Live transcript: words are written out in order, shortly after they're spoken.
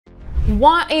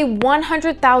Want a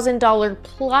 $100,000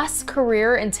 plus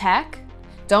career in tech?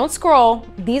 Don't scroll,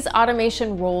 these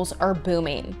automation roles are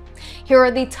booming. Here are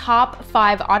the top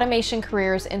 5 automation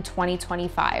careers in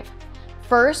 2025.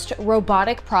 First,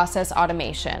 robotic process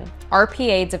automation,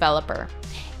 RPA developer,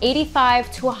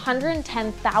 $85,000 to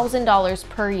 $110,000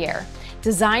 per year,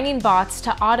 designing bots to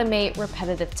automate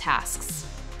repetitive tasks.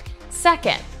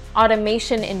 Second,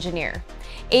 automation engineer,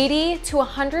 $80,000 to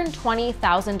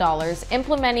 $120,000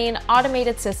 implementing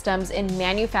automated systems in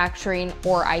manufacturing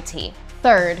or IT.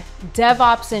 Third,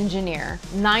 DevOps engineer,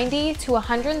 $90,000 to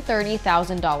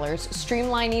 $130,000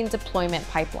 streamlining deployment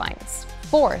pipelines.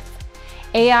 Fourth,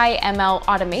 AI ML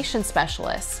automation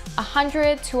specialist,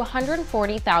 $100,000 to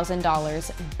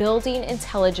 $140,000 building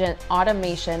intelligent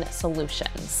automation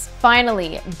solutions.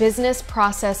 Finally, business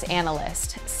process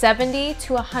analyst, $70,000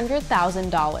 to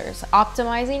 $100,000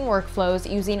 optimizing workflows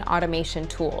using automation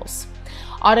tools.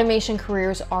 Automation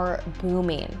careers are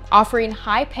booming, offering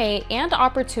high pay and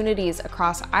opportunities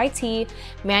across IT,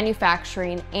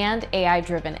 manufacturing, and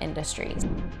AI-driven industries.